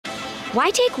Why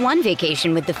take one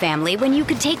vacation with the family when you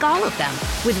could take all of them?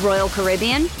 With Royal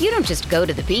Caribbean, you don't just go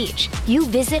to the beach. You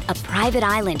visit a private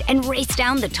island and race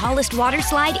down the tallest water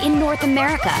slide in North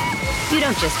America. You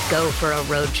don't just go for a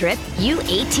road trip. You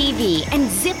ATV and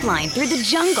zip line through the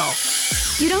jungle.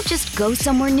 You don't just go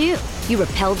somewhere new. You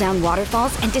rappel down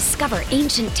waterfalls and discover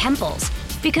ancient temples.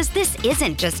 Because this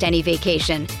isn't just any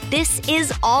vacation. This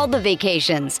is all the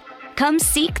vacations. Come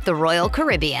seek the Royal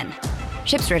Caribbean.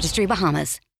 Ships Registry,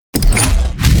 Bahamas.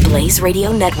 Blaze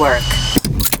Radio Network.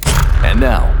 And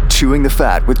now, Chewing the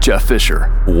Fat with Jeff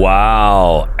Fisher.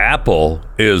 Wow, Apple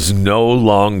is no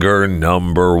longer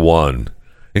number one.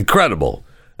 Incredible.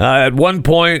 At one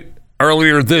point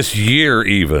earlier this year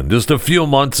even, just a few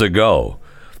months ago,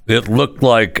 it looked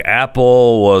like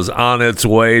Apple was on its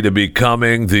way to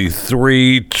becoming the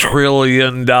 $3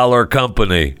 trillion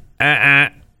company.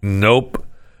 Nope,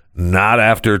 not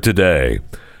after today.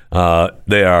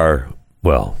 They are,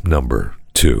 well, number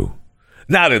two.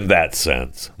 Not in that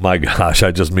sense. My gosh,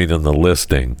 I just mean in the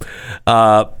listing.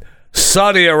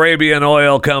 Saudi Arabian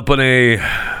oil company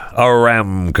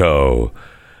Aramco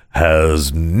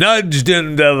has nudged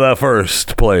into the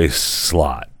first place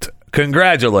slot.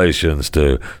 Congratulations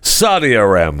to Saudi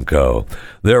Aramco.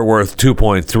 They're worth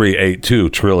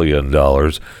 $2.382 trillion.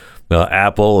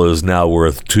 Apple is now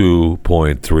worth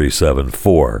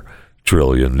 $2.374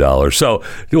 trillion. So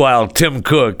while Tim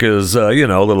Cook is, a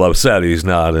little upset he's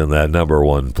not in that number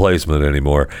one placement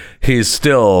anymore, he's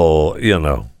still,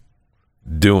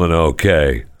 doing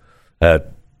okay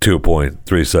at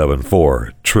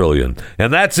 $2.374 trillion.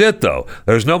 And that's it, though.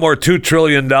 There's no more $2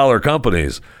 trillion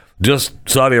companies. Just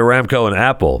Saudi Aramco and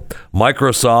Apple.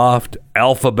 Microsoft,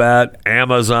 Alphabet,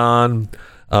 Amazon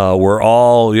were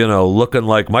all, looking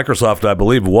like Microsoft, I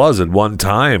believe, was at one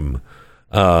time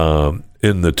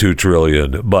in the $2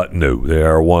 trillion, but no, they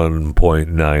are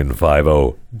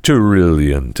 $1.950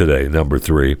 trillion today, number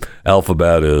three.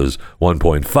 Alphabet is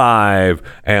 1.5,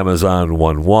 Amazon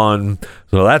 1.1.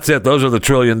 So that's it. Those are the $1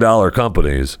 trillion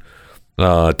companies.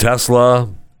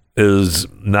 Tesla is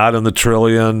not in the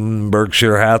trillion.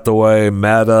 Berkshire Hathaway,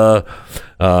 Meta,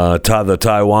 the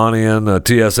Taiwanian,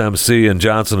 TSMC, and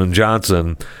Johnson &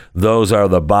 Johnson, those are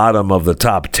the bottom of the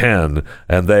top 10,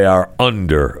 and they are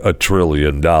under $1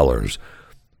 trillion.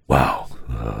 Wow.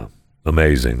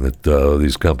 Amazing that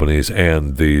these companies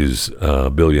and these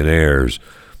billionaires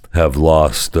have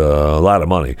lost a lot of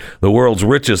money. The world's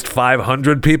richest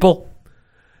 500 people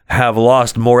have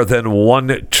lost more than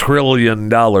 $1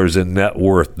 trillion in net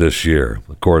worth this year,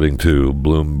 according to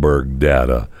Bloomberg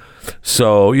data.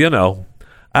 So,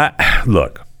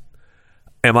 look,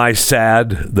 am I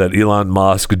sad that Elon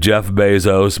Musk, Jeff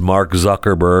Bezos, Mark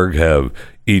Zuckerberg have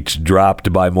each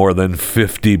dropped by more than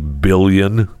 $50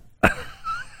 billion?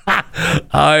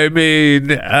 I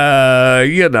mean,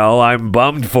 I'm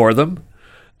bummed for them.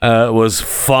 It was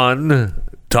fun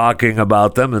talking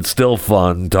about them. It's still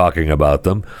fun talking about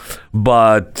them.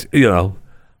 But,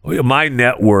 my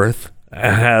net worth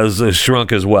has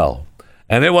shrunk as well.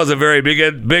 And it wasn't very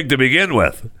big to begin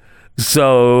with.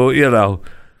 So,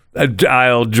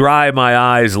 I'll dry my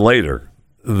eyes later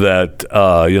that,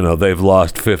 they've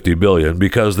lost $50 billion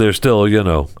because they're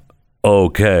still,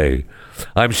 okay.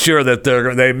 I'm sure that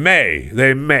they may,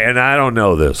 and I don't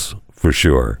know this for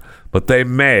sure, but they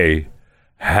may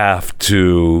have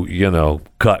to,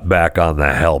 cut back on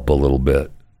the help a little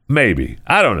bit. Maybe.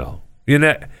 I don't know. You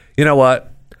know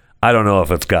what? I don't know if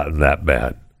it's gotten that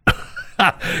bad.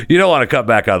 You don't want to cut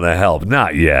back on the help.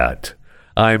 Not yet.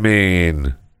 I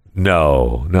mean,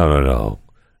 no.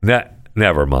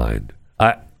 Never mind.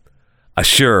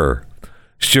 Sure,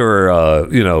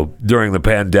 during the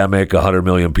pandemic, 100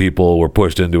 million people were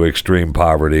pushed into extreme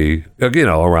poverty,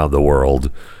 around the world,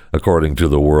 according to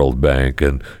the World Bank.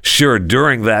 And sure,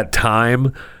 during that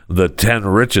time, the 10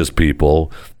 richest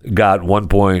people got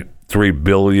 $1.3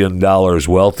 billion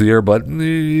wealthier, but,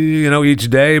 each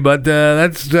day, but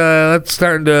that's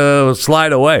starting to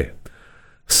slide away.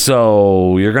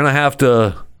 So you're going to have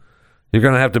to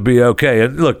be okay.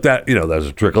 And look, that, there's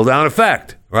a trickle-down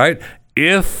effect, right?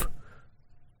 If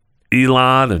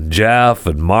Elon and Jeff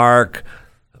and Mark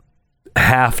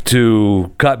have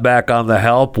to cut back on the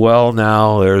help, well,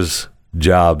 now there's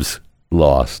jobs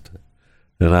lost.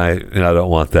 And I don't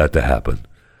want that to happen.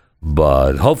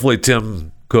 But hopefully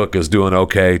Tim Cook is doing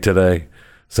okay today.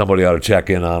 Somebody ought to check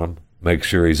in on him, make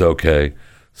sure he's okay,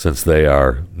 since they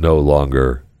are no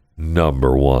longer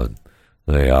number one.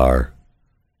 They are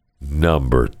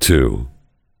number two.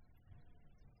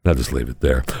 I'll just leave it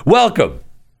there. Welcome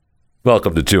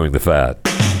to Chewing the Fat.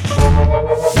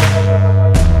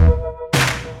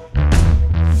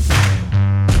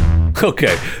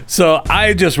 Okay, So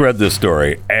I just read this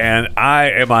story, and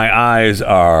my eyes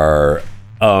are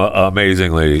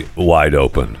amazingly wide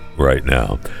open right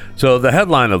now. So the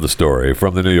headline of the story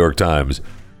from the New York Times: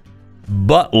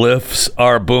 butt lifts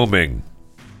are booming.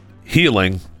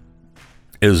 Healing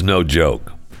is no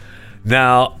joke.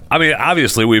 Now, I mean,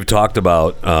 obviously, we've talked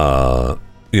about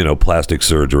plastic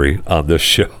surgery on this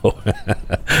show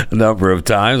a number of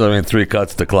times. I mean, 3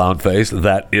 cuts to clown face.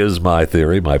 That is my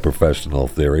theory, my professional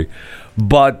theory.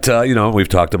 But, we've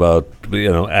talked about,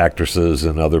 actresses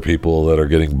and other people that are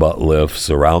getting butt lifts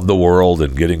around the world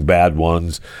and getting bad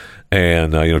ones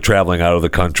and, traveling out of the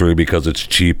country because it's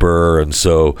cheaper. And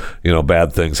so,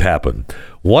 bad things happen.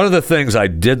 One of the things I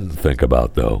didn't think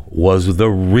about, though, was the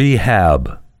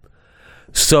rehab.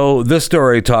 So this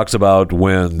story talks about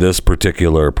when this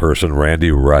particular person,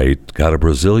 Randy Wright, got a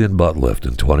Brazilian butt lift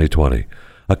in 2020,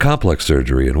 a complex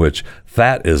surgery in which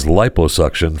fat is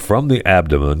liposuctioned from the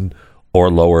abdomen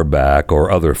or lower back or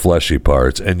other fleshy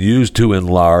parts and used to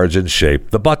enlarge and shape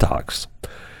the buttocks.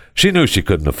 She knew she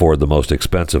couldn't afford the most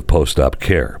expensive post-op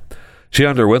care. She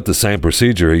underwent the same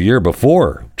procedure a year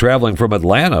before, traveling from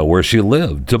Atlanta, where she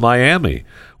lived, to Miami,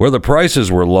 where the prices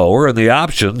were lower and the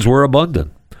options were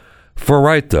abundant. For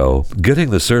Wright, though, getting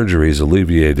the surgeries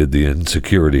alleviated the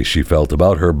insecurity she felt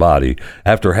about her body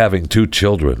after having 2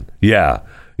 children. Yeah,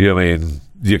 you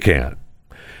can't.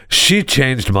 She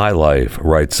changed my life,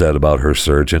 Wright said about her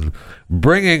surgeon,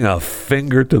 bringing a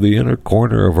finger to the inner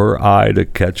corner of her eye to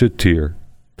catch a tear.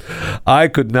 I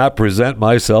could not present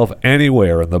myself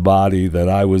anywhere in the body that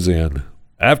I was in.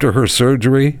 After her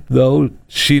surgery, though,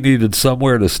 she needed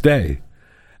somewhere to stay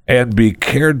and be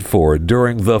cared for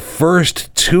during the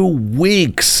first 2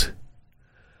 weeks.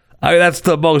 That's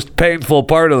the most painful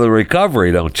part of the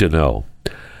recovery, don't you know?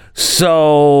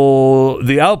 So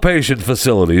the outpatient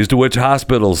facilities to which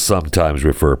hospitals sometimes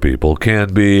refer people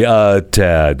can be a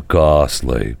tad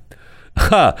costly.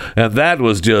 And that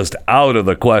was just out of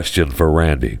the question for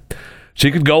Randy. She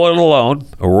could go it alone,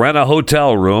 rent a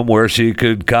hotel room where she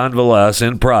could convalesce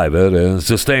in private and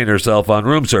sustain herself on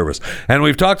room service. And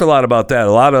we've talked a lot about that.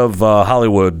 A lot of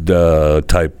Hollywood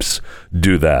types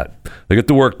do that. They get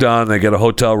the work done, they get a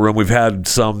hotel room. We've had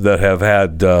some that have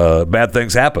had bad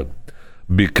things happen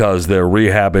because they're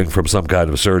rehabbing from some kind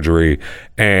of surgery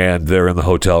and they're in the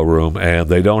hotel room and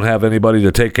they don't have anybody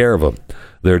to take care of them.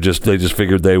 They just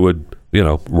figured they would,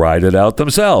 ride it out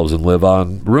themselves and live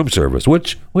on room service,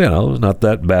 which, is not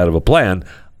that bad of a plan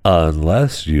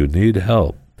unless you need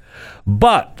help.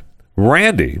 But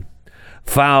Randy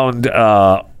found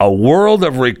a world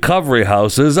of recovery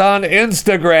houses on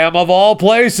Instagram, of all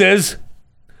places.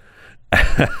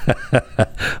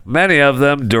 Many of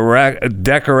them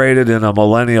decorated in a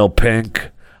millennial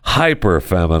pink,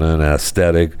 hyper-feminine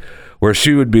aesthetic, where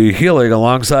she would be healing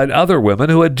alongside other women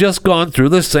who had just gone through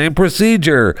the same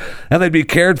procedure. And they'd be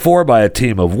cared for by a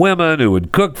team of women who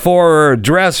would cook for her,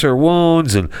 dress her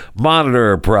wounds, and monitor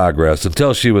her progress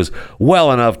until she was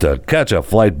well enough to catch a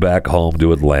flight back home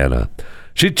to Atlanta.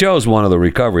 She chose one of the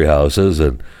recovery houses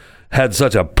and had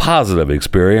such a positive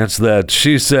experience that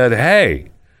she said, "Hey,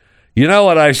 you know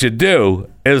what I should do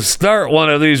is start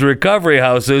one of these recovery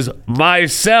houses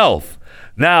myself."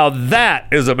 Now that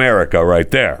is America right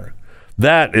there.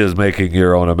 That is making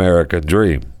your own American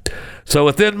dream. So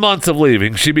within months of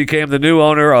leaving, she became the new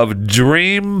owner of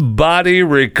Dream Body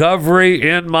Recovery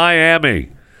in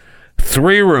Miami.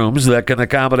 3 rooms that can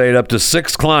accommodate up to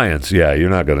 6 clients. Yeah,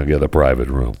 you're not going to get a private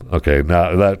room. Okay,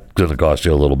 now that's going to cost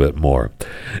you a little bit more.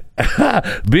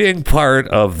 Being part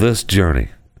of this journey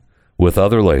with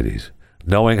other ladies,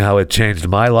 knowing how it changed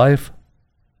my life,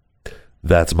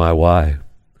 that's my why.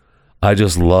 I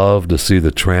just love to see the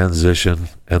transition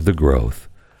and the growth.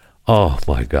 Oh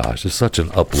my gosh, it's such an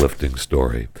uplifting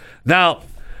story. Now,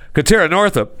 Katira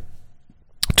Northup,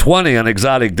 20, an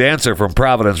exotic dancer from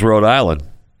Providence, Rhode Island,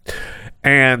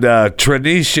 and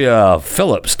Trinisha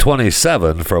Phillips,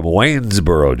 27, from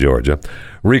Waynesboro, Georgia,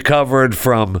 recovered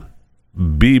from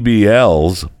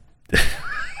BBLs.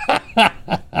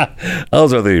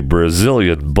 Those are the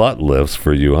Brazilian butt lifts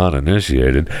for you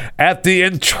uninitiated. At the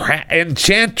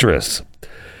Enchantress.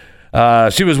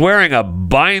 She was wearing a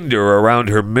binder around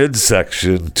her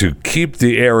midsection to keep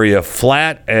the area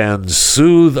flat and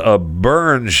soothe a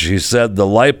burn she said the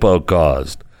lipo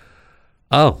caused.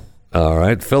 Oh, all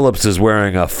right. Phillips is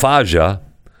wearing a faja.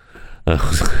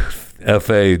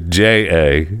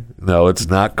 F-A-J-A. No, it's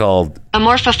not called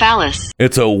Amorphophallus.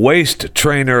 It's a waist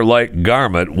trainer-like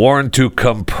garment worn to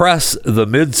compress the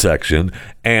midsection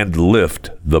and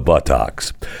lift the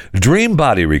buttocks. Dream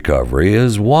Body Recovery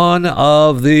is one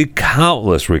of the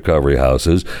countless recovery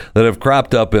houses that have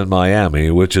cropped up in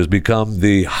Miami, which has become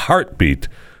the heartbeat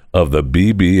of the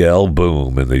BBL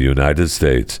boom in the United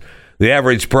States. The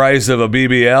average price of a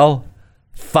BBL?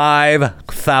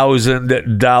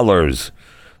 $5,000.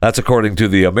 That's according to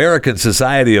the American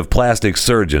Society of Plastic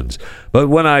Surgeons. But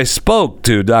when I spoke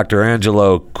to Dr.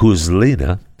 Angelo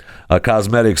Kuzlina, a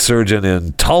cosmetic surgeon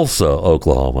in Tulsa,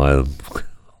 Oklahoma,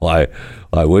 why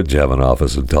wouldn't you have an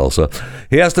office in Tulsa?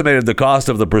 He estimated the cost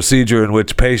of the procedure in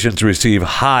which patients receive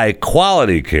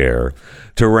high-quality care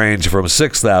to range from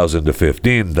 $6,000 to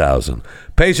 $15,000.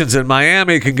 Patients in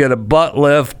Miami can get a butt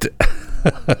lift.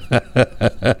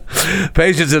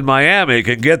 Patients in Miami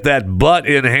can get that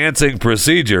butt-enhancing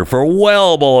procedure for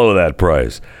well below that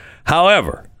price.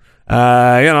 However,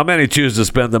 many choose to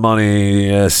spend the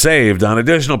money saved on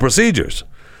additional procedures,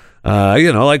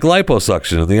 like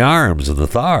liposuction in the arms and the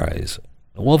thighs.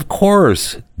 Well, of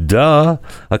course, duh.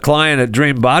 A client at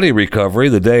Dream Body Recovery,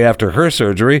 the day after her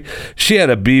surgery, she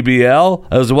had a BBL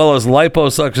as well as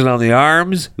liposuction on the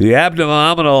arms, the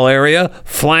abdominal area,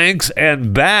 flanks,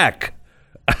 and back.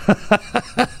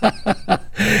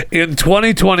 In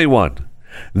 2021,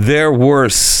 there were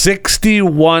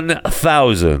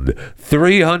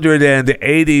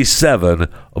 61,387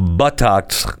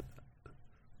 buttocks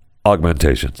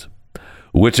augmentations,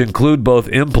 which include both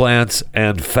implants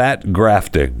and fat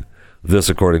grafting. This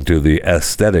according to the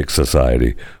Aesthetic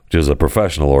Society, which is a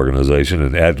professional organization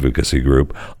and advocacy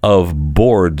group of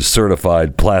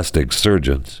board-certified plastic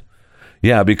surgeons.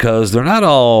 Yeah, because they're not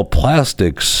all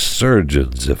plastic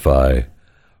surgeons, if I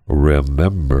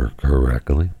remember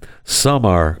correctly. Some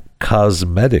are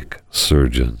cosmetic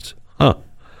surgeons.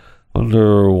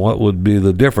 Wonder what would be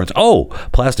the difference. Oh,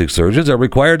 plastic surgeons are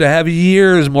required to have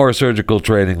years more surgical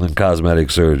training than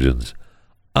cosmetic surgeons.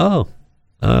 Oh,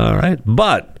 all right.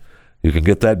 But you can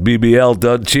get that BBL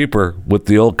done cheaper with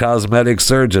the old cosmetic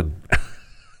surgeon.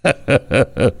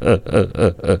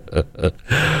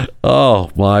 Oh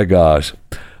my gosh,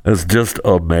 it's just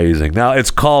amazing. Now,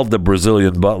 it's called the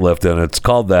Brazilian butt lift, and it's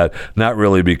called that not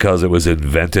really because it was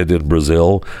invented in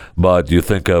Brazil, but you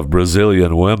think of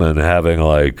Brazilian women having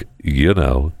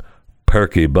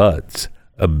perky butts,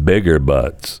 bigger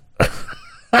butts.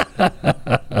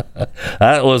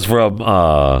 That was from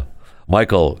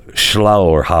Michael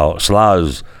Schlaushauer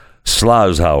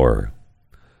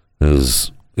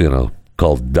is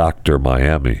called Dr.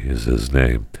 Miami is his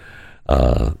name.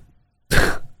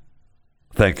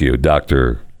 Thank you,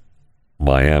 Dr.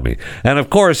 Miami. And of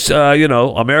course,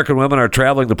 American women are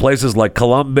traveling to places like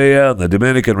Colombia and the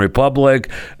Dominican Republic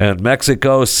and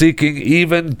Mexico seeking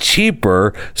even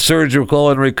cheaper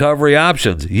surgical and recovery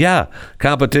options. Yeah,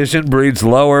 competition breeds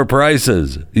lower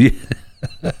prices.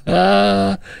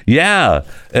 Yeah,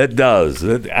 it does.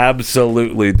 It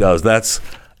absolutely does. That's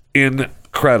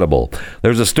incredible.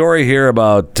 There's a story here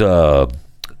about a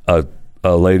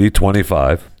lady,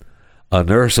 25. A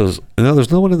nurse is...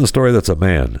 there's no one in the story that's a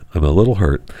man. I'm a little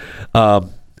hurt.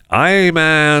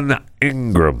 Ayman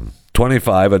Ingram,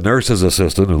 25, a nurse's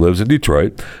assistant who lives in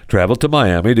Detroit, traveled to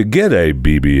Miami to get a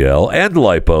BBL and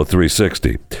Lipo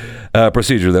 360, a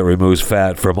procedure that removes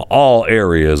fat from all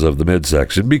areas of the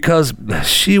midsection because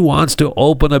she wants to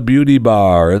open a beauty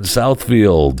bar in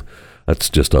Southfield.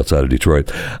 That's just outside of Detroit.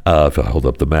 If I hold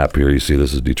up the map here, you see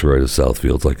this is Detroit, it's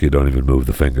Southfield. It's like you don't even move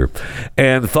the finger.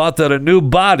 And thought that a new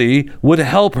body would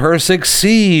help her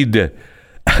succeed.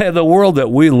 In the world that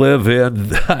we live in,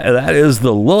 that is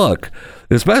the look.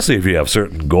 Especially if you have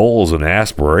certain goals and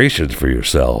aspirations for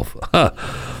yourself.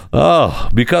 Oh,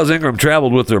 because Ingram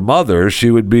traveled with her mother, she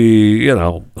would be,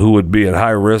 who would be at high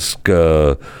risk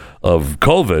of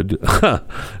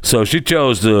COVID. So she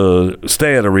chose to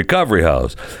stay at a recovery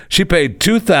house. She paid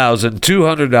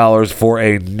 $2,200 for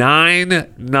a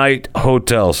 9-night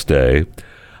hotel stay,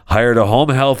 hired a home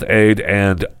health aide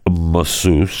and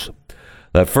masseuse.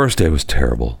 That first day was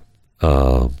terrible.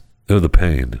 The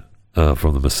pain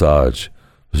from the massage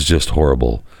was just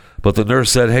horrible. But the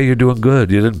nurse said, hey, you're doing good.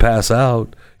 You didn't pass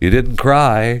out. You didn't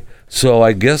cry. So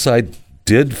I guess I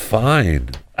did fine.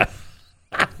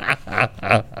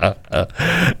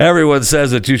 Everyone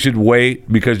says that you should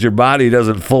wait because your body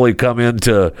doesn't fully come in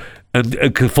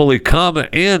until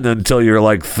you're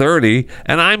like 30,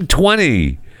 and I'm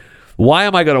 20. Why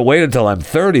am I going to wait until I'm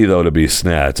 30 though to be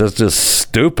snatched? That's just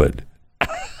stupid.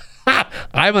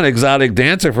 I'm an exotic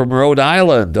dancer from Rhode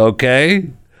Island, okay?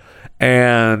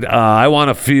 And I want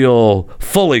to feel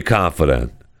fully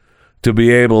confident to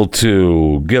be able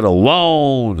to get a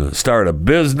loan, start a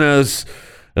business.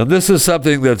 And this is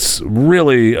something that's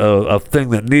really a thing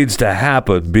that needs to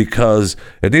happen because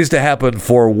it needs to happen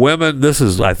for women. This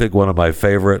is, I think, one of my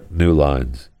favorite new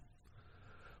lines.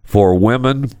 For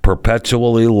women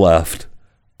perpetually left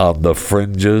on the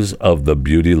fringes of the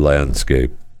beauty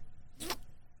landscape.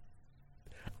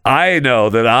 I know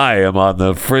that I am on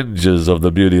the fringes of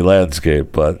the beauty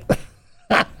landscape, but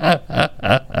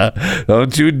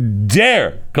don't you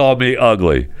dare call me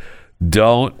ugly.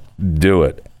 Don't do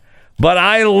it. But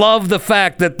I love the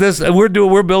fact that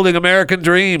we're building American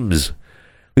dreams.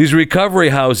 These recovery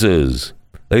houses,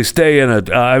 they stay in it.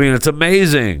 It's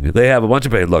amazing. They have a bunch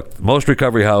of paid. Look, most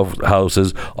recovery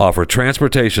houses offer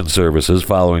transportation services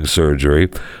following surgery,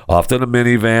 often a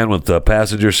minivan with the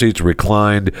passenger seats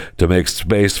reclined to make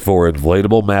space for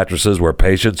inflatable mattresses where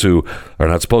patients who are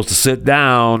not supposed to sit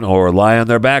down or lie on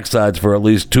their backsides for at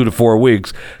least 2 to 4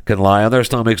 weeks can lie on their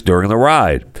stomachs during the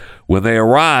ride. When they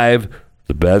arrive,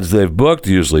 the beds they've booked,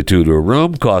 usually 2 to a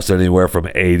room, cost anywhere from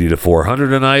 $80 to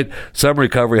 $400 a night. Some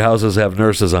recovery houses have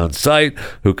nurses on site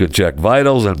who can check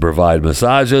vitals and provide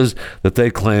massages that they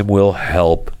claim will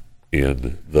help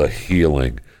in the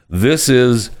healing. This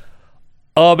is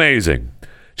amazing.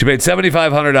 She paid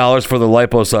 $7,500 for the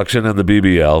liposuction and the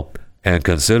BBL and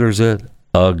considers it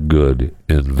a good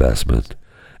investment.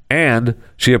 And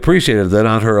she appreciated that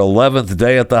on her 11th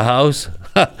day at the house,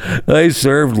 they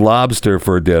served lobster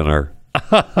for dinner.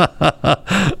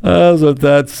 Isn't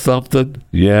that something?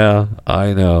 Yeah,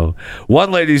 I know.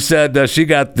 One lady said she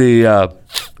got the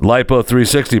Lipo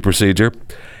 360 procedure,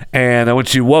 and when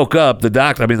she woke up, the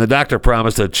doctor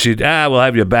promised that we'll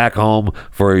have you back home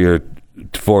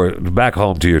back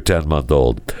home to your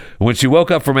 10-month-old. When she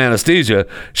woke up from anesthesia,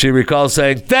 she recalls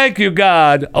saying, "Thank you,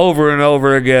 God," over and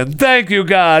over again. "Thank you,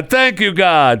 God. Thank you,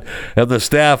 God." And the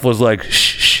staff was like,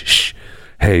 "Shh, shh, shh.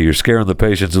 Hey, you're scaring the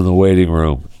patients in the waiting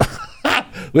room."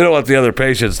 We don't want the other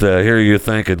patients to hear you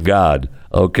thanking God,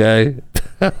 okay?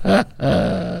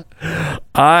 I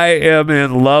am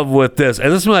in love with this.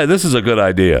 And this is a good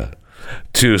idea.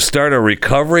 To start a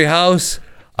recovery house,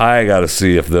 I got to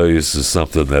see if this is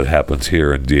something that happens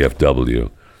here in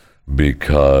DFW.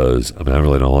 Because, I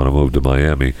really don't want to move to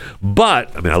Miami.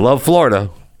 But, I love Florida.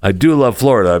 I do love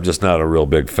Florida. I'm just not a real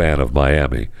big fan of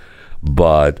Miami.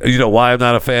 But, you know why I'm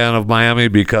not a fan of Miami?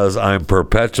 Because I'm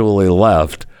perpetually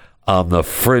left on the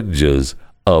fringes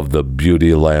of the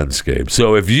beauty landscape.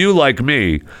 So if you, like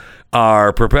me,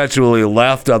 are perpetually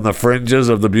left on the fringes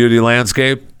of the beauty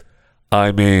landscape,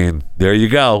 there you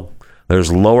go.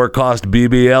 There's lower cost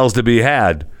BBLs to be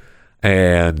had,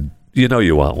 and you know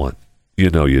you want one. You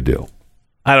know you do.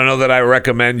 I don't know that I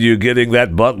recommend you getting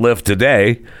that butt lift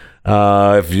today.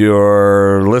 If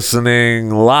you're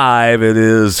listening live, it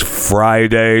is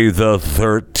Friday the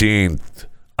 13th.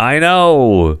 I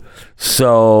know.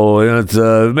 So it's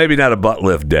maybe not a butt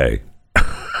lift day. You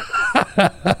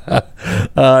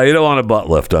don't want a butt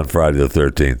lift on Friday the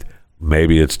 13th.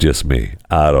 Maybe it's just me.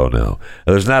 I don't know.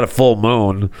 There's not a full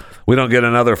moon. We don't get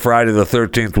another Friday the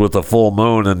 13th with a full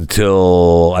moon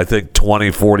until, I think,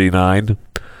 2049.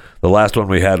 The last one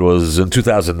we had was in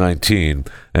 2019.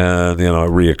 And, it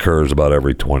reoccurs about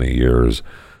every 20 years.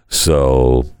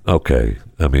 So, okay.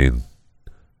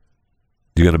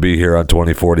 You're going to be here on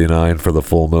 2049 for the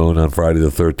full moon on Friday the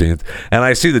 13th. And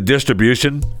I see the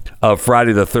distribution of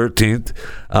Friday the 13th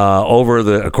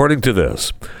according to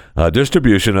this,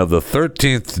 distribution of the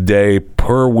 13th day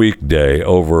per weekday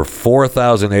over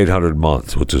 4,800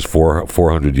 months, which is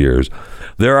 400 years.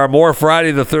 There are more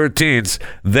Friday the 13th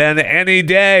than any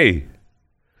day.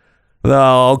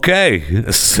 Okay.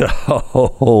 So,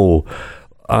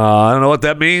 I don't know what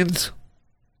that means,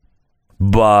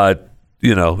 but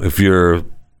if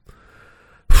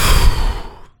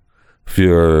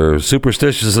you're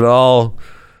superstitious at all,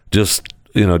 just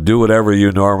do whatever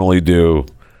you normally do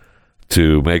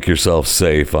to make yourself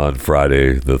safe on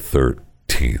Friday the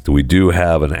 13th. We do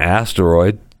have an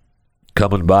asteroid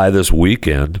coming by this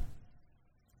weekend.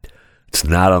 It's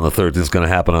not on the 13th. It's going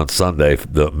to happen on Sunday,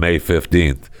 the May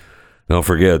 15th. Don't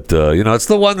forget, it's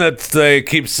the one that they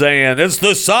keep saying it's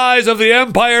the size of the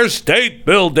Empire State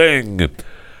Building.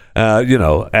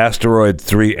 Asteroid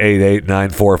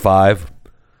 388945,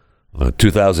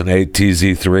 2008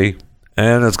 TZ3,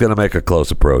 and it's going to make a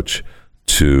close approach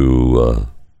to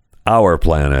our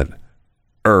planet,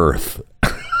 Earth.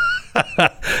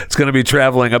 It's going to be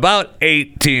traveling about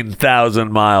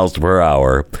 18,000 miles per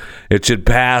hour. It should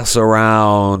pass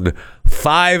around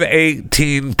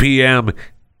 5:18 p.m.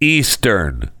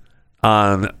 Eastern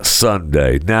on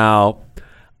Sunday. Now,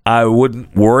 I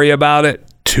wouldn't worry about it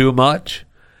too much.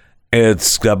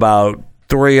 It's about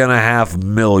 3.5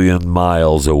 million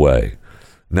miles away.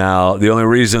 Now, the only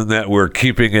reason that we're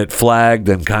keeping it flagged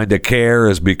and kind of care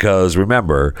is because,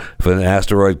 remember, if an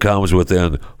asteroid comes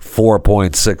within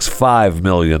 4.65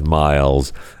 million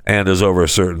miles and is over a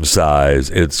certain size,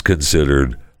 it's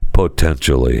considered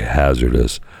potentially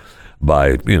hazardous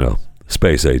by,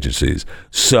 space agencies.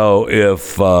 So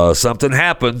if something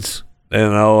happens,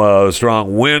 a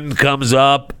strong wind comes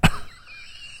up,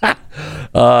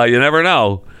 you never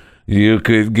know. You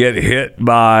could get hit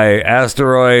by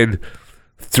asteroid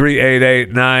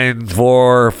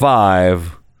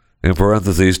 388945, in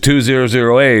parentheses,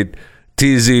 2008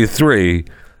 TZ3,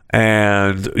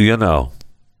 and,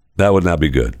 that would not be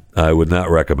good. I would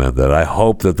not recommend that. I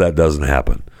hope that doesn't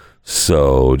happen.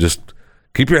 So just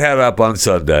keep your head up on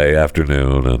Sunday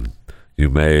afternoon, and you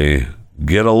may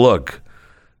get a look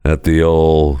at the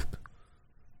old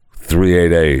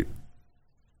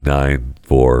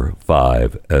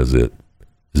 388945 as it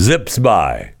zips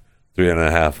by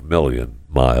 3.5 million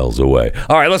miles away.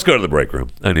 All right, let's go to the break room.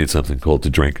 I need something cold to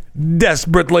drink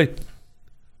desperately.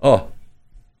 Oh.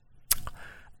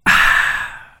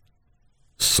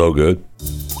 So good.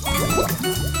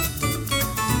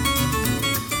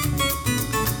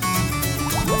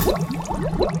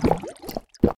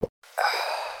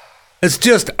 It's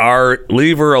just art.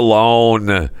 Leave her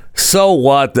alone. So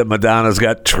what that Madonna's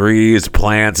got trees,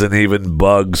 plants, and even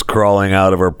bugs crawling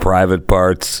out of her private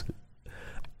parts?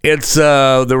 It's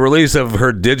the release of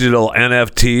her digital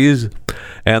NFTs,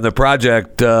 and the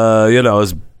project,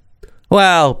 is,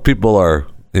 people are,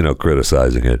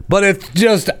 criticizing it. But it's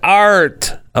just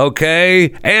art,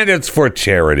 okay? And it's for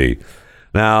charity.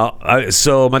 Now,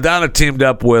 so Madonna teamed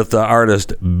up with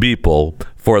artist Beeple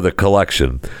for the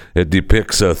collection. It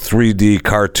depicts a 3D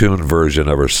cartoon version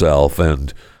of herself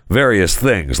and various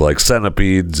things like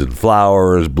centipedes and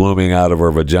flowers blooming out of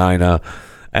her vagina.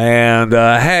 And,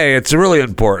 hey, it's really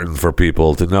important for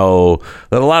people to know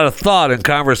that a lot of thought and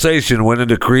conversation went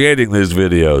into creating these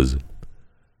videos.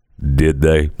 Did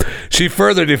they? She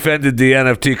further defended the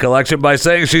NFT collection by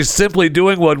saying she's simply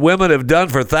doing what women have done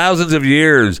for thousands of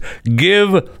years: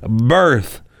 give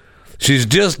birth. She's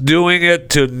just doing it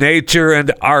to nature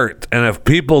and art. And if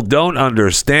people don't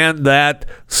understand that,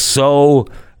 so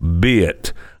be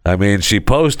it. I mean, she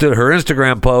posted, her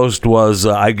Instagram post was,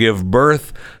 I give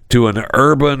birth to an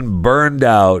urban, burned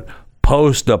out,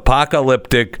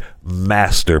 post-apocalyptic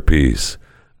masterpiece.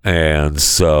 And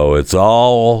so it's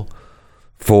all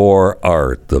for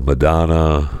art, the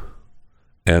Madonna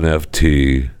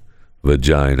NFT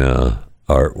vagina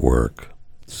artwork.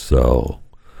 So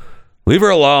leave her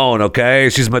alone, okay?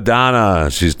 She's Madonna.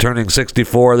 She's turning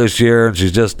 64 this year, and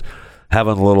she's just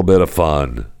having a little bit of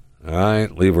fun. All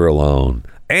right? Leave her alone.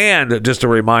 And just a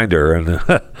reminder, and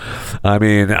I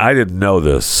mean, I didn't know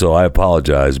this, so I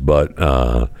apologize, but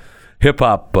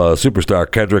hip-hop superstar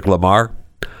Kendrick Lamar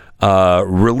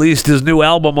released his new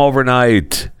album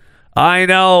overnight. I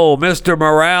know, Mr.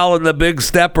 Morale and the Big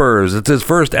Steppers. It's his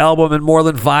first album in more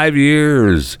than 5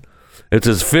 years. It's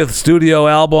his 5th studio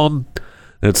album.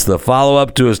 It's the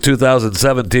follow-up to his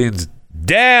 2017's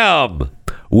Damn,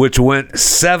 which went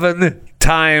 7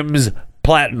 times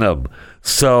platinum.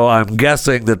 So I'm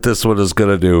guessing that this one is going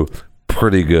to do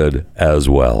pretty good as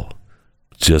well.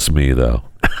 Just me, though.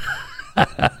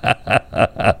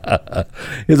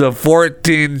 He's a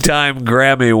 14-time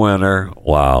Grammy winner.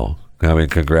 Wow. I mean,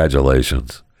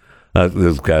 congratulations.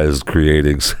 This guy is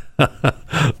creating.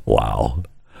 Wow.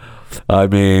 I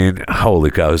mean, holy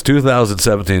cow. His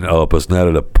 2017 opus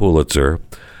netted a Pulitzer,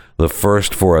 the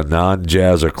first for a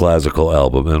non-jazz or classical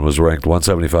album, and was ranked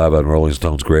 175 on Rolling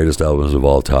Stone's greatest albums of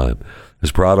all time.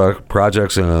 His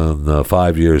projects in the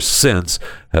 5 years since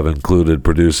have included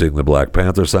producing the Black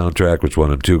Panther soundtrack, which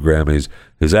won him 2 Grammys,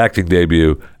 his acting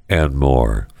debut, and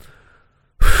more.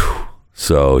 Whew.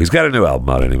 So he's got a new album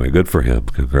out anyway. Good for him.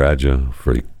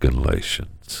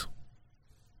 Congratulations.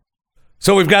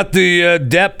 So we've got the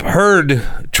Depp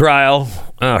Heard trial.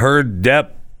 Heard,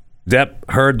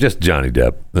 just Johnny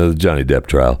Depp. The Johnny Depp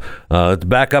trial. It's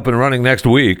back up and running next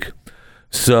week.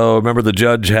 So remember, the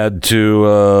judge had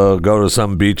to go to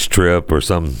some beach trip or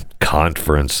some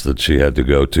conference that she had to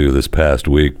go to this past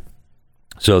week.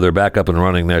 So they're back up and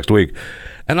running next week.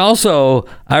 And also,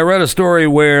 I read a story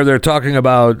where they're talking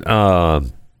about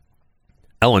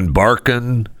Ellen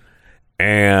Barkin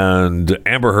and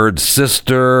Amber Heard's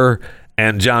sister,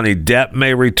 and Johnny Depp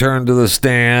may return to the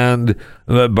stand.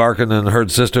 Barkin and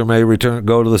Heard's sister may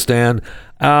go to the stand.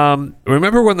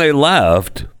 Remember when they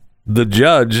left, the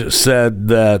judge said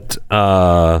that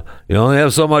you only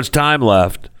have so much time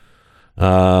left.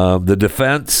 The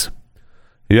defense,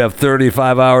 you have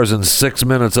 35 hours and 6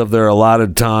 minutes of their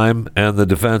allotted time, and the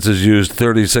defense has used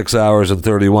 36 hours and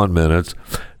 31 minutes.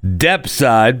 Depp's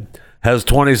side has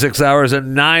 26 hours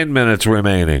and 9 minutes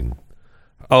remaining.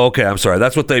 Oh, okay, I'm sorry.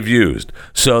 That's what they've used.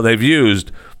 So they've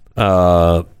used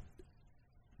 12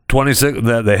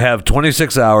 They have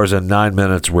 26 hours and 9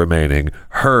 minutes remaining.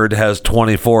 Herd has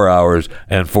 24 hours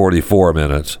and 44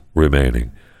 minutes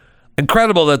remaining.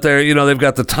 Incredible that they've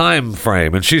got the time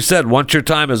frame. And she said, once your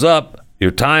time is up,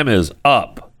 your time is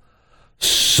up.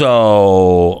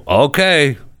 So,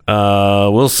 okay,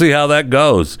 we'll see how that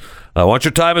goes. Once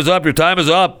your time is up, your time is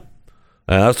up.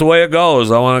 And that's the way it goes.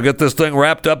 I want to get this thing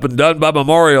wrapped up and done by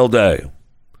Memorial Day.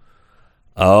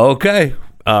 Okay.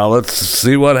 Let's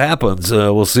see what happens.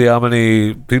 We'll see how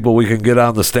many people we can get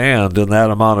on the stand in that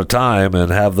amount of time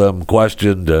and have them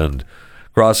questioned and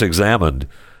cross-examined.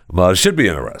 But it should be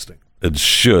interesting. It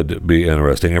should be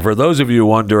interesting. And for those of you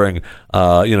wondering,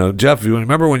 Jeff, you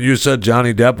remember when you said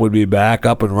Johnny Depp would be back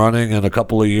up and running in a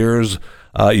couple of years?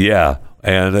 Yeah,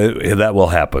 and that will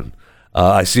happen.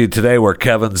 I see today where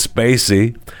Kevin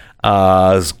Spacey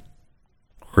is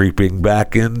creeping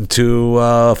back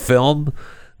into film,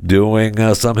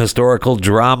 doing some historical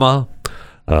drama,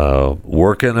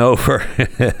 working over,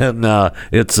 and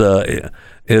it's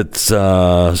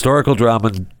historical drama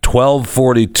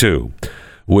 1242,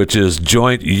 which is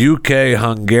joint UK,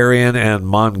 Hungarian, and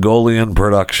Mongolian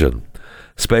production.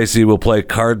 Spacey will play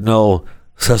Cardinal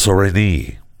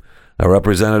Cesarini, a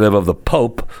representative of the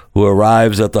Pope who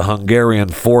arrives at the Hungarian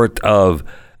fort of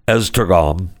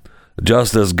Esztergom,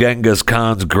 just as Genghis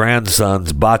Khan's grandson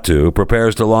Batu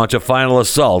prepares to launch a final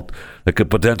assault that could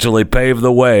potentially pave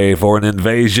the way for an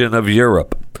invasion of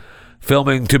Europe.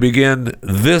 Filming to begin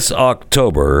this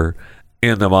October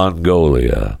in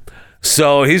Mongolia.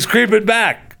 So he's creeping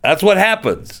back. That's what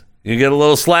happens. You get a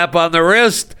little slap on the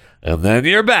wrist, and then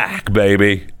you're back,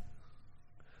 baby.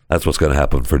 That's what's going to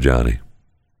happen for Johnny.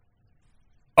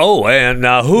 Oh, and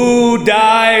who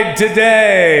died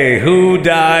today? Who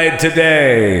died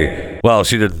today? Well,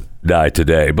 she didn't die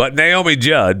today, but Naomi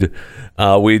Judd,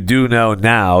 we do know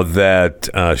now that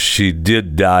she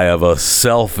did die of a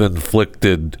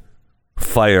self-inflicted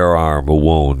firearm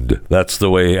wound. That's the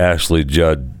way Ashley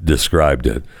Judd described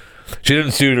it. She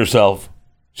didn't shoot herself.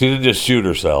 She didn't just shoot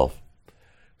herself.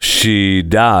 She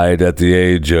died at the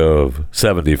age of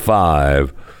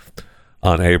 75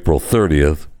 on April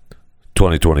 30th,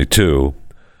 2022,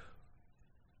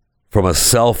 from a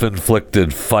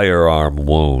self-inflicted firearm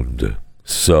wound.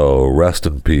 So rest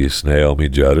in peace, Naomi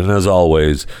Judd. And as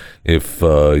always, if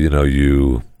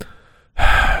you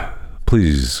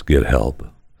please get help.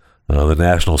 The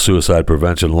National Suicide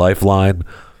Prevention Lifeline,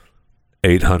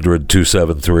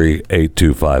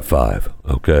 800-273-8255.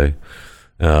 Okay?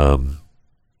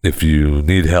 If you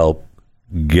need help,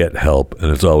 get help, and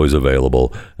it's always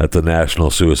available at the National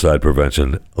Suicide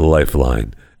Prevention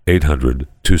Lifeline,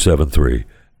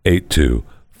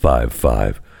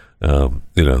 800-273-8255.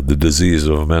 The disease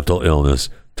of mental illness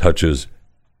touches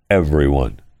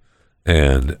everyone,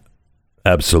 and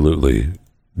absolutely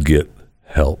get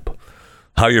help.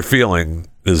 How you're feeling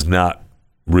is not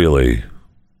really,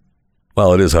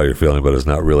 well, it is how you're feeling, but it's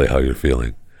not really how you're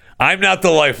feeling. I'm not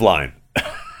the Lifeline.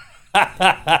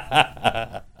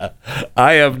 I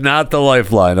am not the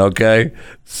Lifeline, okay?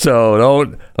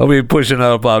 So don't be pushing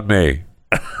up on me.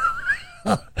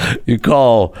 You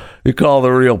call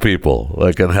the real people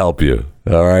that can help you,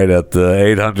 all right, at the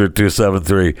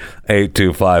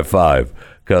 800-273-8255.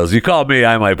 Because you call me,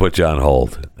 I might put you on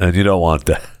hold, and you don't want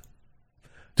that.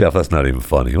 Jeff, that's not even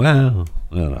funny. Well,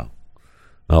 I don't know.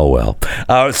 Oh, well.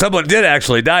 Someone did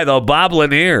actually die, though. Bob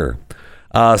Lanier.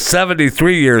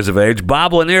 73 years of age.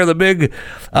 Bob Lanier, the big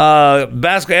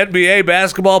NBA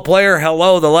basketball player.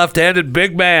 Hello, the left-handed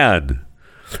big man.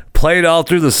 Played all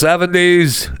through the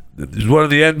 70s. He's one of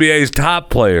the NBA's top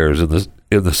players in the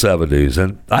 70s.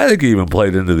 And I think he even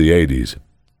played into the 80s.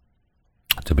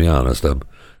 To be honest, I'm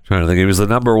trying to think. He was the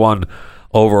number one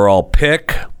overall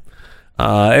pick.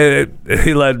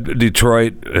 He led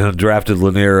Detroit and drafted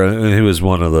Lanier, and he was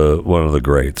one of the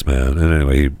greats, man. And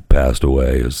anyway, he passed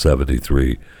away at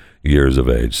 73 years of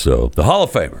age. So the Hall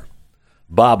of Famer,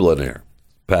 Bob Lanier,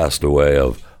 passed away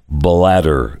of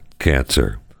bladder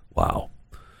cancer. Wow.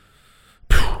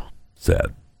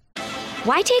 Sad.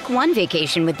 Why take one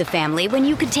vacation with the family when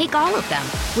you could take all of them?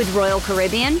 With Royal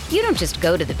Caribbean, you don't just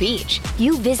go to the beach.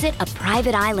 You visit a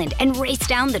private island and race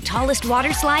down the tallest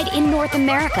water slide in North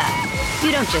America.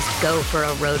 You don't just go for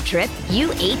a road trip. You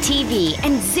ATV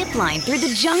and zip line through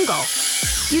the jungle.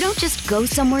 You don't just go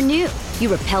somewhere new.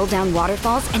 You rappel down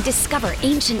waterfalls and discover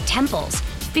ancient temples.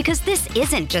 Because this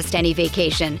isn't just any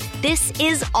vacation. This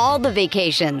is all the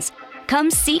vacations. Come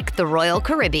seek the Royal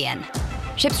Caribbean.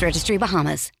 Ships Registry,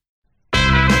 Bahamas.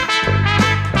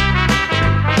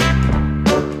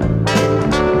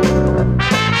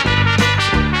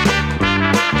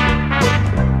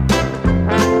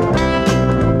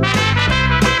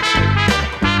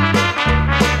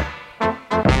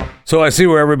 So I see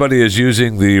where everybody is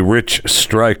using the Rich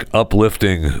Strike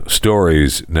uplifting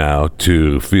stories now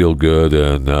to feel good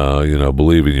and,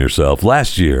 believe in yourself.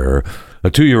 Last year, a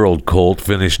 2-year-old colt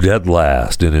finished dead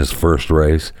last in his first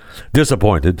race.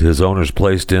 Disappointed, his owners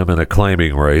placed him in a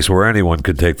claiming race where anyone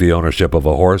could take the ownership of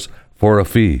a horse for a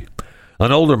fee.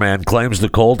 An older man claims the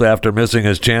colt after missing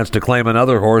his chance to claim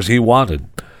another horse he wanted.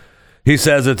 He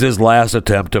says it's his last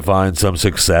attempt to find some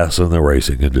success in the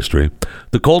racing industry.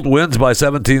 The colt wins by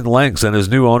 17 lengths, and his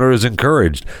new owner is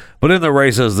encouraged. But in the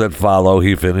races that follow,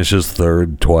 he finishes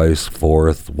third twice,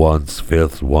 fourth once,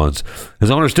 fifth once. His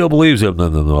owner still believes him,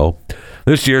 though.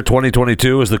 This year,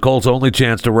 2022, is the colt's only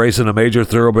chance to race in a major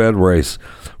thoroughbred race,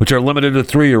 which are limited to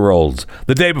 3-year-olds.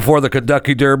 The day before the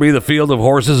Kentucky Derby, the field of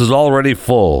horses is already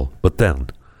full. But then,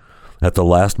 at the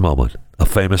last moment, a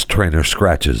famous trainer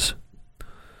scratches.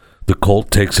 The colt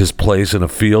takes his place in a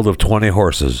field of 20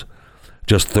 horses,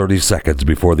 just 30 seconds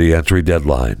before the entry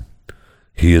deadline.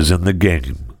 He is in the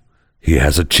game. He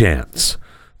has a chance,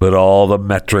 but all the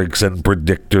metrics and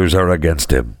predictors are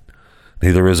against him.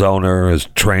 Neither his owner, his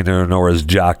trainer, nor his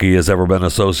jockey has ever been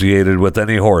associated with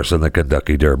any horse in the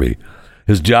Kentucky Derby.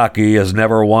 His jockey has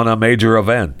never won a major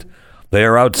event. They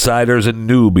are outsiders and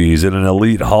newbies in an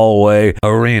elite hallway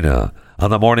arena. On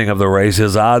the morning of the race,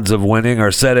 his odds of winning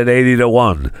are set at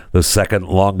 80-1, the second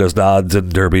longest odds in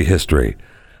Derby history.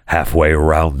 Halfway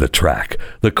around the track,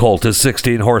 the colt is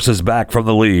 16 horses back from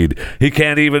the lead. He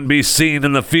can't even be seen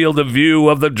in the field of view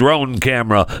of the drone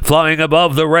camera flying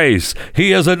above the race.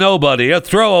 He is a nobody, a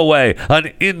throwaway,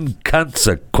 an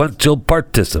inconsequential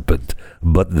participant.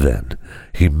 But then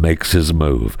he makes his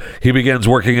move. He begins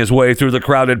working his way through the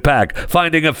crowded pack,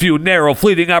 finding a few narrow,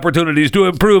 fleeting opportunities to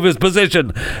improve his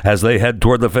position. As they head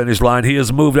toward the finish line, he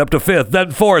is moved up to 5th,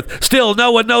 then 4th. Still,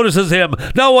 no one notices him.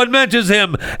 No one mentions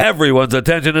him. Everyone's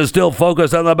attention is still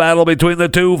focused on the battle between the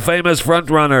two famous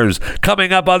frontrunners.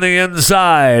 Coming up on the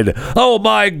inside. Oh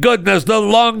my goodness, the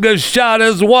longest shot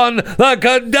has won the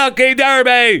Kentucky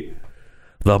Derby.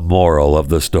 The moral of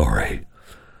the story.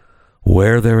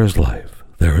 Where there is life,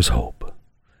 there is hope.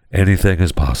 Anything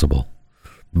is possible.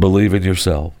 Believe in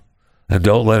yourself, and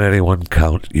don't let anyone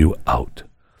count you out.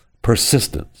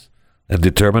 Persistence and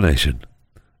determination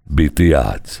beat the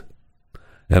odds.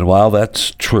 And while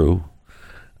that's true,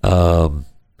 what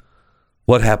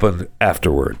happened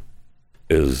afterward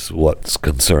is what's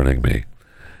concerning me.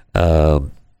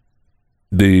 The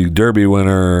Derby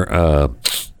winner,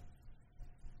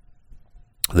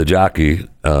 the jockey,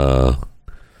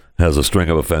 has a string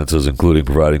of offenses, including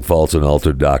providing false and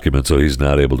altered documents, so he's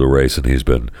not able to race, and he's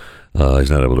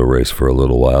not able to race for a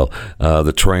little while.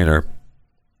 The trainer,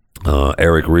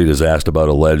 Eric Reed, is asked about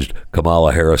alleged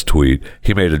Kamala Harris tweet.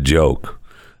 He made a joke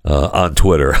on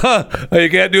Twitter.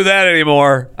 You can't do that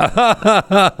anymore.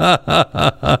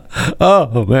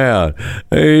 Oh man,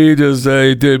 he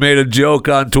made a joke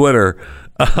on Twitter.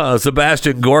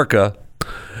 Sebastian Gorka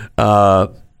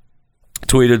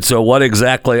tweeted, so what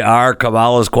exactly are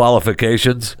Kamala's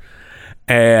qualifications?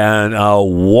 And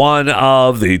one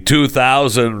of the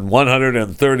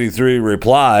 2,133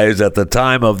 replies at the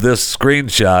time of this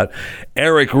screenshot,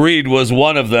 Eric Reed was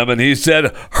one of them, and he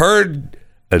said, heard,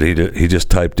 and he just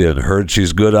typed in, heard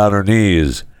she's good on her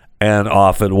knees, and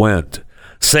off it went.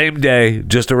 Same day,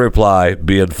 just a reply,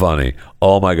 being funny.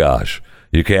 Oh my gosh.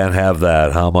 You can't have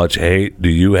that. How much hate do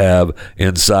you have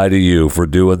inside of you for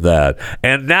doing that?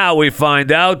 And now we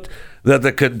find out that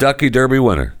the Kentucky Derby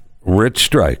winner, Rich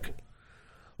Strike,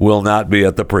 will not be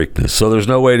at the Preakness. So there's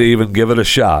no way to even give it a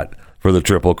shot for the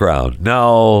Triple Crown.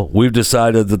 No, we've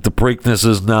decided that the Preakness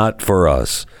is not for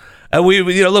us. And we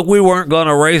weren't going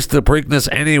to race the Preakness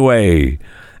anyway.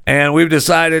 And we've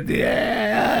decided,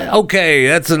 okay,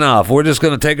 that's enough. We're just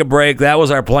going to take a break. That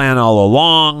was our plan all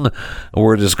along.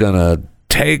 We're just going to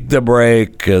take the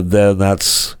break, and then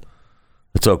it's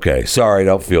okay. Sorry,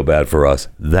 don't feel bad for us.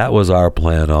 That was our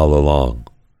plan all along.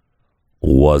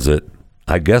 Was it?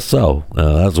 I guess so.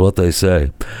 That's what they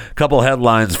say. A couple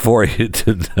headlines for you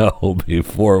to know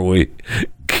before we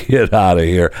get out of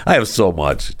here. I have so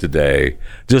much today.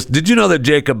 Did you know that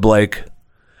Jacob Blake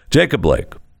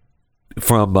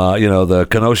from the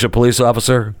Kenosha police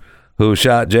officer who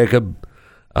shot Jacob,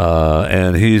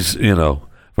 and he's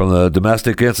from the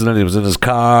domestic incident, he was in his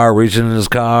car, reaching in his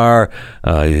car.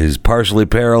 He's partially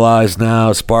paralyzed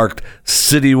now. Sparked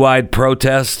citywide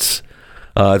protests.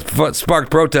 Sparked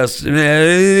protests,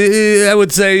 I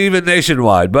would say even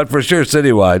nationwide, but for sure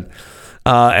citywide.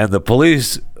 And the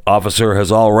police officer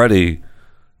has already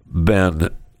been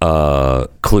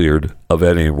cleared of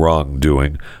any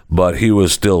wrongdoing, but he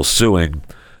was still suing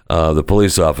the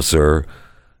police officer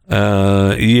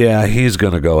Yeah, he's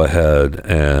going to go ahead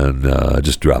and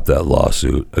just drop that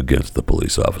lawsuit against the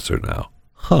police officer now.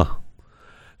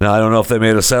 Now, I don't know if they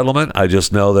made a settlement. I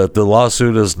just know that the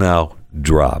lawsuit is now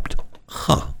dropped.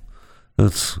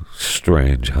 That's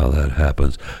strange how that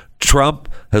happens. Trump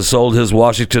has sold his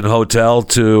Washington hotel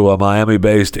to a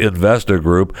Miami-based investor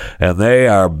group, and they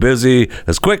are busy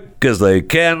as quick as they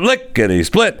can.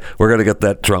 Lickety-split. We're going to get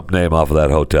that Trump name off of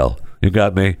that hotel. You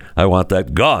got me? I want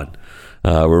that gone.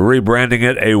 We're rebranding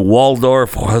it a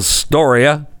Waldorf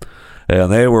Astoria,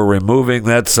 and they were removing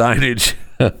that signage.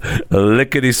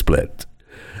 Lickety-split.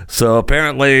 So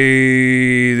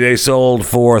apparently they sold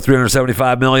for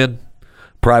 $375 million.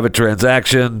 Private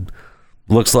transaction.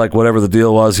 Looks like whatever the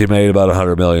deal was, he made about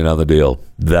 $100 million on the deal.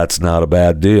 That's not a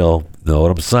bad deal. Know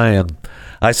what I'm saying?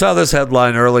 I saw this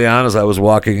headline early on as I was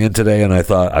walking in today, and I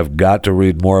thought, I've got to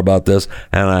read more about this,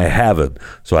 and I haven't.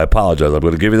 So I apologize. I'm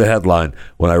going to give you the headline.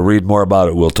 When I read more about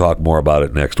it, we'll talk more about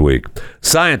it next week.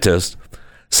 Scientists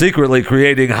secretly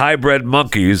creating hybrid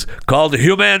monkeys called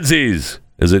humanzees.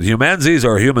 Is it humanzees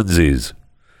or humanzees?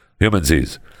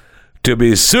 Humanzees. To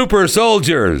be super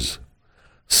soldiers.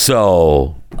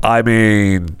 So, I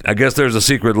mean, I guess there's a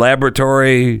secret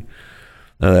laboratory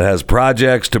that has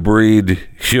projects to breed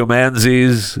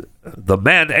humanzees, the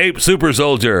man-ape super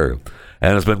soldier,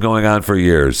 and it's been going on for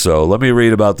years. So let me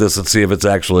read about this and see if it's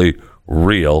actually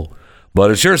real.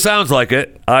 But it sure sounds like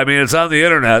it. I mean, it's on the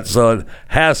internet, so it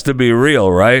has to be real,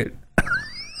 right?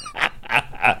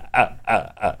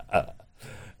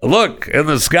 Look in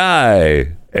the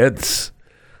sky. It's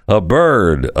a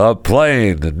bird, a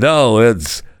plane. No,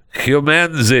 it's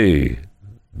humanzee,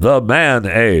 the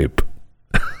man-ape.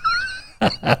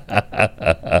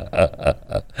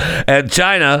 And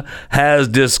China has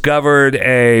discovered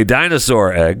a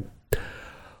dinosaur egg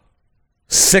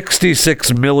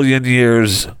 66 million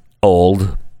years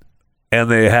old,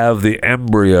 and they have the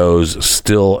embryos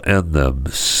still in them.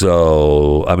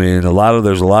 So, I mean,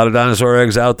 there's a lot of dinosaur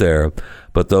eggs out there,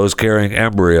 but those carrying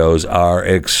embryos are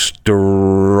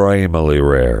extremely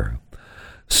rare.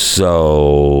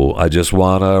 So, I just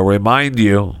want to remind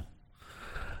you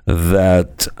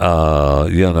that,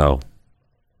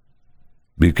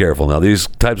 be careful. Now, these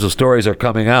types of stories are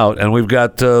coming out, and we've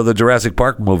got the Jurassic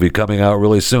Park movie coming out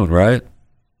really soon, right?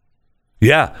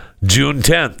 Yeah, June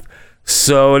 10th.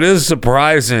 So it is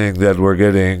surprising that we're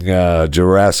getting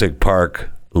Jurassic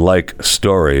Park-like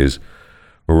stories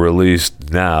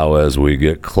released now as we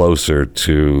get closer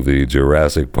to the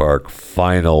Jurassic Park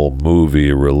final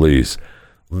movie release.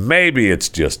 Maybe it's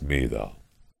just me, though.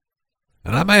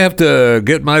 And I may have to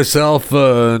get myself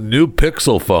a new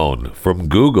Pixel phone from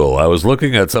Google. I was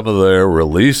looking at some of their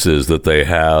releases that they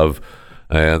have,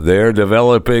 and they're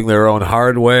developing their own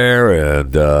hardware,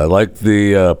 and I like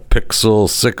the Pixel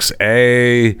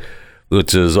 6a,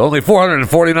 which is only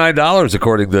 $449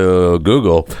 according to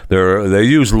Google. They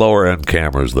use lower-end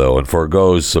cameras, though, and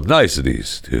forgoes some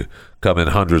niceties to come in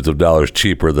hundreds of dollars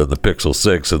cheaper than the Pixel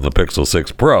 6 and the Pixel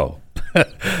 6 Pro.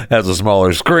 Has a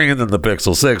smaller screen than the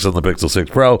Pixel 6 and the Pixel 6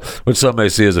 Pro, which some may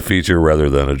see as a feature rather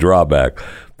than a drawback.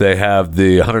 They have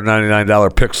the $199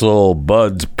 Pixel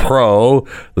Buds Pro,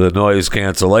 the noise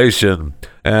cancellation,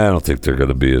 and I don't think they're going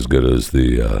to be as good as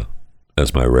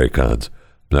my Raycons.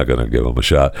 I'm not going to give them a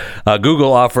shot.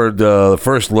 Google offered the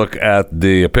first look at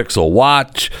the Pixel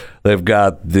Watch. They've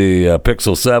got the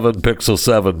Pixel 7, Pixel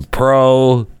 7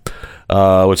 Pro,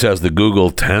 which has the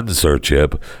Google Tensor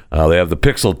chip. They have the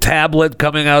Pixel tablet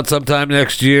coming out sometime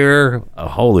next year.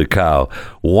 Holy cow.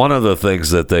 One of the things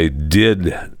that they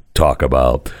did talk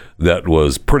about that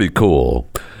was pretty cool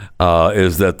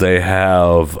is that they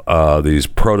have these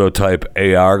prototype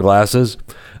AR glasses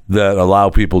that allow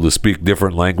people to speak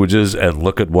different languages and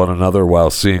look at one another while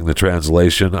seeing the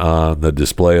translation on the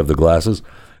display of the glasses.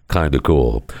 Kind of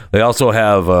cool. They also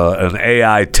have an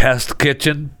AI test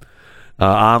kitchen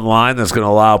online that's going to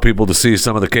allow people to see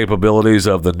some of the capabilities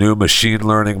of the new machine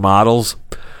learning models.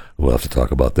 We'll have to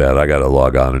talk about that. I got to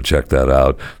log on and check that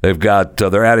out. They've got,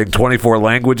 they're adding 24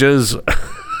 languages.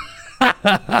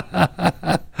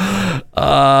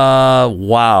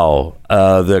 Wow.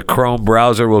 The Chrome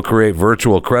browser will create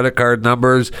virtual credit card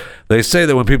numbers. They say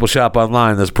that when people shop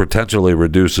online, this potentially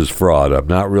reduces fraud. I'm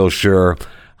not real sure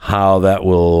how that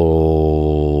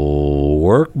will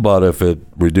work, but if it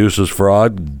reduces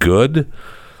fraud, good.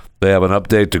 They have an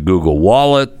update to Google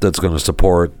Wallet that's going to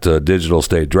support digital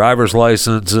state driver's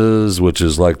licenses, which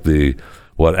is like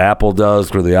what Apple does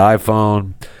for the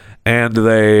iPhone. And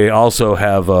they also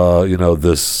have,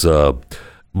 this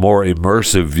more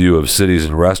immersive view of cities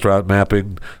and restaurant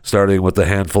mapping, starting with a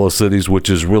handful of cities, which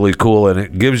is really cool, and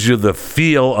it gives you the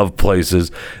feel of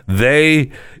places.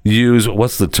 They use,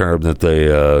 what's the term that they,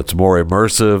 it's more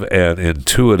immersive and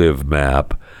intuitive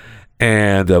map,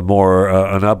 and an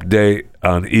update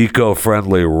on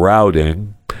eco-friendly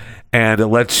routing, and it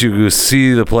lets you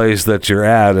see the place that you're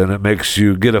at, and it makes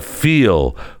you get a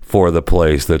feel for the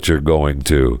place that you're going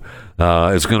to.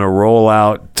 It's going to roll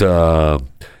out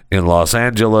in Los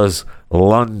Angeles,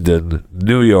 London,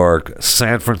 New York,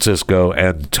 San Francisco,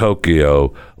 and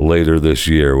Tokyo later this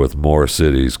year, with more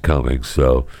cities coming.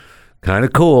 So, kind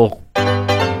of cool.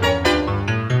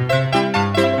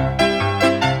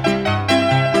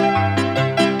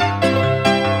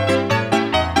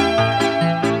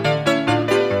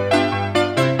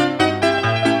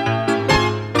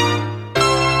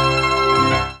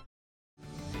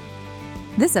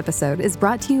 This episode is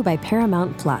brought to you by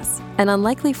Paramount Plus. An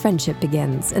unlikely friendship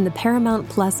begins in the Paramount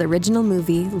Plus original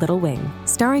movie Little Wing,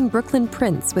 starring Brooklyn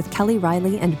Prince with Kelly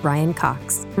Riley and Brian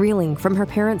Cox. Reeling from her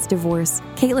parents' divorce,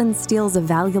 Caitlin steals a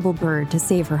valuable bird to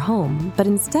save her home, but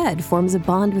instead forms a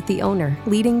bond with the owner,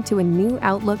 leading to a new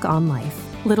outlook on life.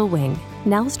 Little Wing,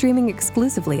 now streaming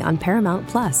exclusively on Paramount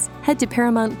Plus. Head to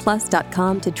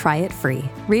ParamountPlus.com to try it free.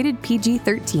 Rated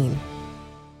PG-13.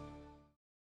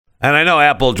 And I know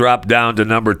Apple dropped down to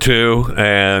number 2,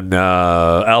 and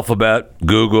Alphabet,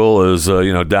 Google is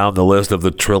down the list of the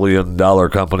trillion-dollar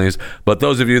companies. But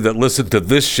those of you that listen to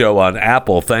this show on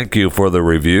Apple, thank you for the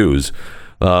reviews.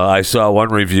 I saw one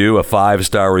review, a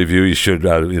 5-star review. You should,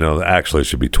 actually it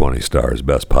should be 20 stars.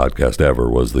 Best podcast ever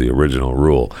was the original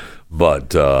rule.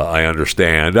 But I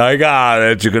understand. I got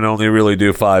it. You can only really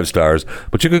do 5 stars.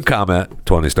 But you can comment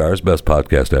 20 stars. Best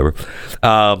podcast ever.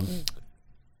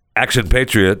 Action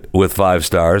Patriot with 5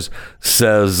 stars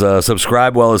says,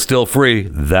 subscribe while it's still free.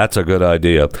 That's a good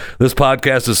idea. This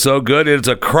podcast is so good, it's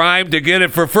a crime to get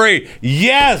it for free.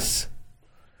 Yes!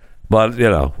 But,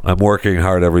 I'm working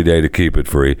hard every day to keep it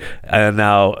free. And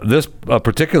now this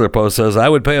particular post says, I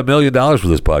would pay $1 million for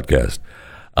this podcast.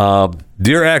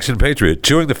 Dear Action Patriot,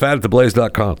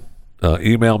 chewingthefat@theblaze.com.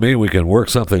 Email me. We can work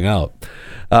something out.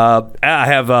 I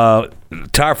have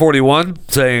Tar 41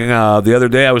 saying the other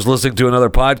day I was listening to another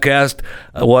podcast.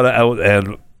 What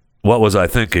was I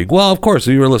thinking? Well, of course,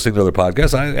 you were listening to other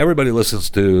podcasts. Everybody listens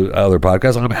to other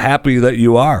podcasts. I'm happy that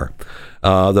you are.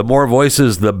 The more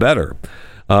voices, the better.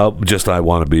 I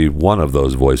want to be one of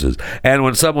those voices. And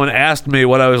when someone asked me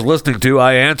what I was listening to,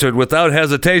 I answered without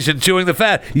hesitation, Chewing the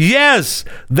Fat. Yes,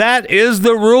 that is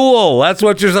the rule. That's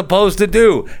what you're supposed to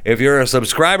do. If you're a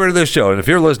subscriber to this show, and if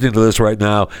you're listening to this right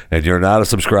now and you're not a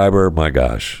subscriber, my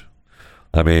gosh.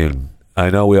 I mean, I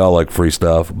know we all like free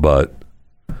stuff, but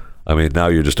now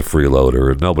you're just a freeloader,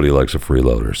 and nobody likes a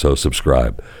freeloader, so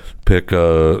subscribe. Pick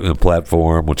a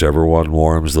platform, whichever one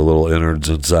warms the little innards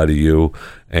inside of you,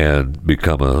 and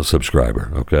become a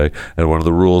subscriber, okay? And one of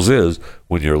the rules is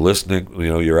when you're listening,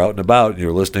 you're out and about, and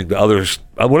you're listening to others,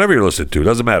 whatever you're listening to, it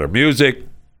doesn't matter. Music,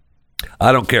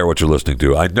 I don't care what you're listening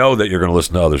to. I know that you're going to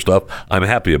listen to other stuff. I'm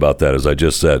happy about that, as I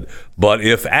just said. But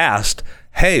if asked,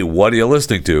 hey, what are you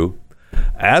listening to?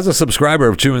 As a subscriber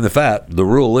of Chewing the Fat, the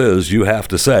rule is you have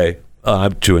to say,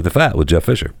 I'm Chewing the Fat with Jeff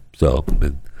Fisher. So,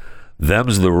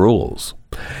 them's the rules.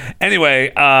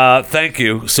 Anyway, thank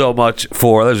you so much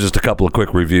there's just a couple of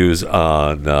quick reviews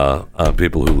on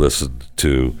people who listen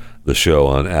to the show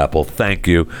on Apple. Thank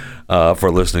you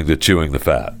for listening to Chewing the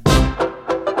Fat.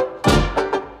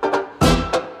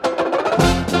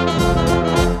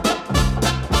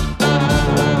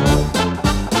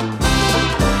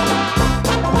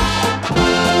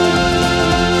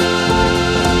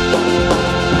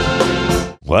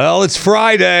 Well, it's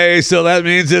Friday, so that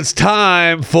means it's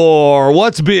time for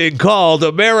what's being called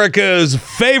America's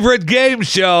favorite game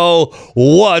show,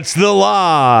 What's the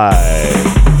Lie?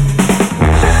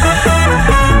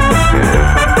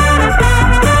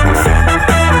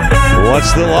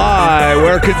 What's the Lie?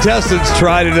 Where contestants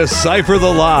try to decipher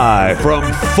the lie from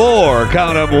 4,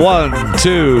 count them, 1,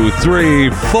 2, 3,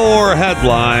 4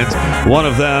 headlines. One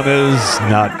of them is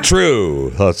not true.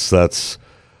 That's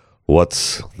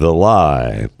What's the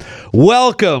Lie?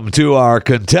 Welcome to our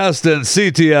contestant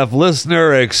CTF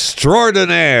listener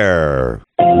extraordinaire.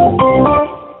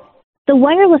 The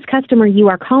wireless customer you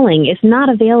are calling is not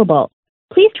available.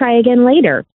 Please try again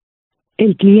later.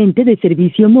 El cliente de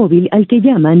servicio móvil al que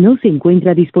llama no se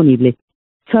encuentra disponible.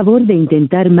 Favor de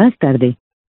intentar más tarde.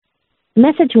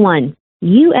 Message 1,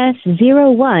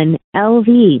 US01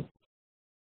 LV.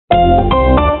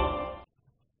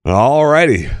 All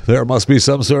righty. There must be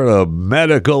some sort of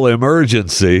medical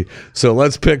emergency. So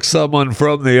let's pick someone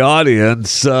from the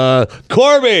audience.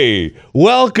 Corby,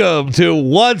 welcome to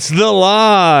What's the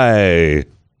Lie?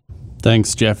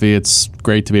 Thanks, Jeffy. It's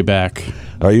great to be back.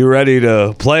 Are you ready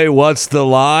to play What's the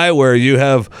Lie, where you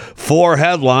have 4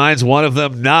 headlines, one of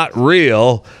them not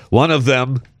real, one of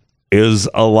them is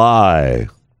a lie?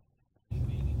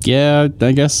 Yeah,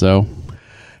 I guess so.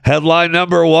 Headline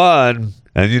number 1,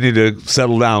 and you need to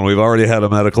settle down. We've already had a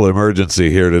medical emergency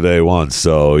here today once,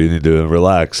 so you need to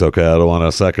relax, okay? I don't want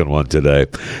a second one today.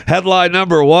 Headline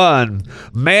number 1,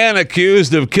 man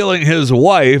accused of killing his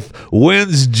wife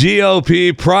wins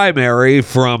GOP primary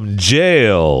from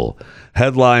jail.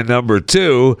 Headline number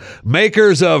 2,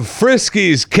 makers of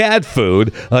Friskies cat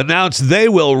food announce they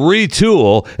will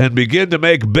retool and begin to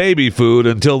make baby food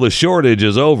until the shortage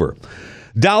is over.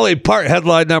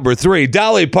 Headline number 3,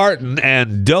 Dolly Parton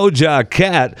and Doja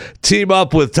Cat team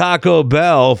up with Taco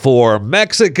Bell for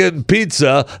Mexican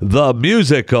Pizza, the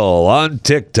musical, on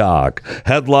TikTok.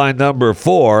 Headline number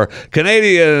 4,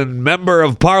 Canadian Member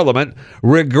of Parliament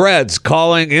regrets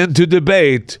calling into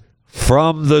debate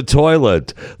from the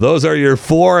toilet. Those are your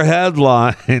 4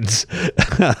 headlines.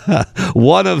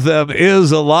 One of them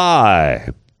is a lie.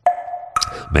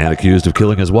 Man accused of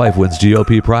killing his wife wins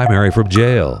GOP primary from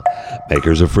jail.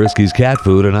 Makers of Friskies cat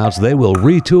food announce they will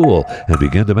retool and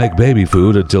begin to make baby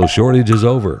food until shortage is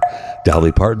over.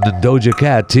 Dolly Parton and Doja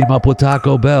Cat team up with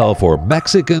Taco Bell for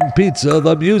Mexican Pizza,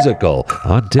 the musical,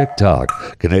 on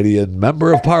TikTok. Canadian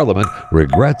Member of Parliament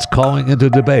regrets calling into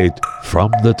debate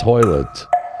from the toilet.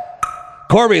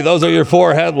 Corby, those are your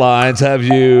 4 headlines. Have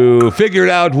you figured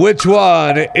out which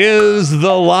one is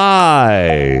the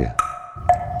lie?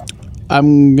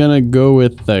 I'm going to go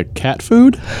with the cat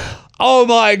food. Oh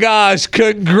my gosh,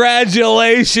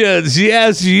 congratulations.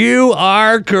 Yes, you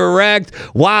are correct.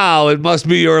 Wow, it must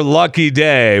be your lucky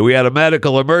day. We had a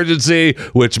medical emergency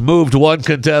which moved one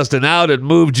contestant out and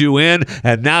moved you in,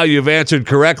 and now you've answered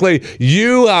correctly.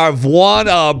 You have won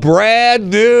a brand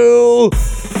new...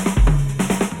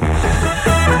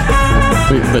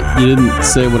 Wait, but you didn't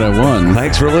say what I won.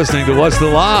 Thanks for listening to What's the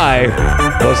Lie?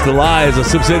 What's the Lie is a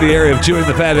subsidiary of Chewing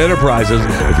the Fat Enterprises.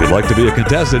 If you'd like to be a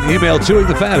contestant, email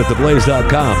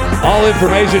chewingthefat@theblaze.com. All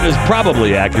information is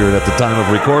probably accurate at the time of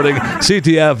recording.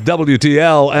 CTF,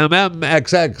 WTL,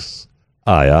 MMXX.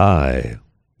 Aye, aye.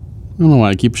 I don't know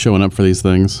why I keep showing up for these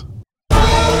things.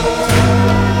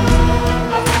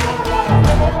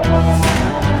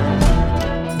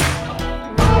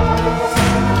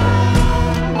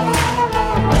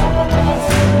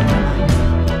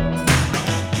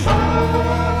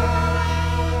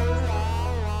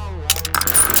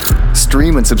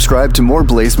 Stream and subscribe to more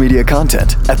Blaze Media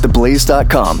content at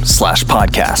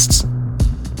theblaze.com/podcasts.